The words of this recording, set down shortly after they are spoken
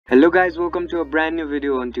Hello guys, welcome to a brand new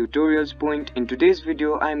video on Tutorials Point. In today's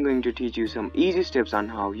video, I am going to teach you some easy steps on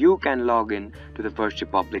how you can log in to the First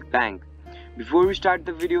Republic Bank. Before we start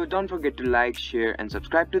the video, don't forget to like, share and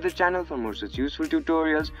subscribe to the channel for more such useful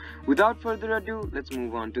tutorials. Without further ado, let's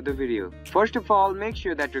move on to the video. First of all, make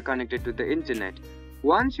sure that you're connected to the internet.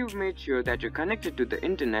 Once you've made sure that you're connected to the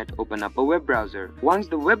internet, open up a web browser. Once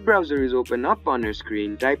the web browser is open up on your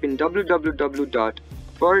screen, type in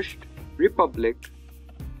www.firstrepublic.com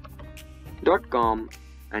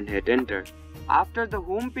and hit enter. After the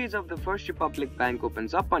home page of the First Republic Bank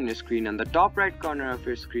opens up on your screen, on the top right corner of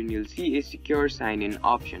your screen you'll see a secure sign-in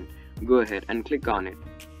option. Go ahead and click on it.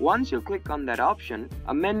 Once you click on that option,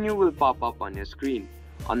 a menu will pop up on your screen.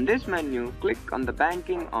 On this menu, click on the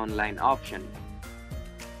Banking Online option.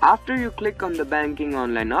 After you click on the Banking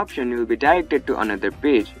Online option, you will be directed to another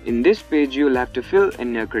page. In this page, you will have to fill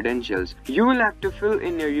in your credentials. You will have to fill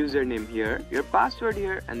in your username here, your password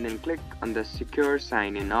here, and then click on the Secure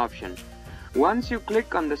Sign-in option. Once you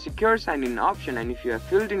click on the Secure Sign-in option, and if you have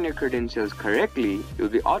filled in your credentials correctly, you will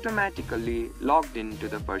be automatically logged into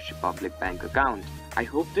the First Republic Bank account. I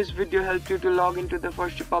hope this video helped you to log into the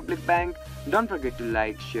First Republic Bank. Don't forget to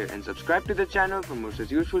like, share and subscribe to the channel for more such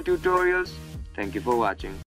useful tutorials. Thank you for watching.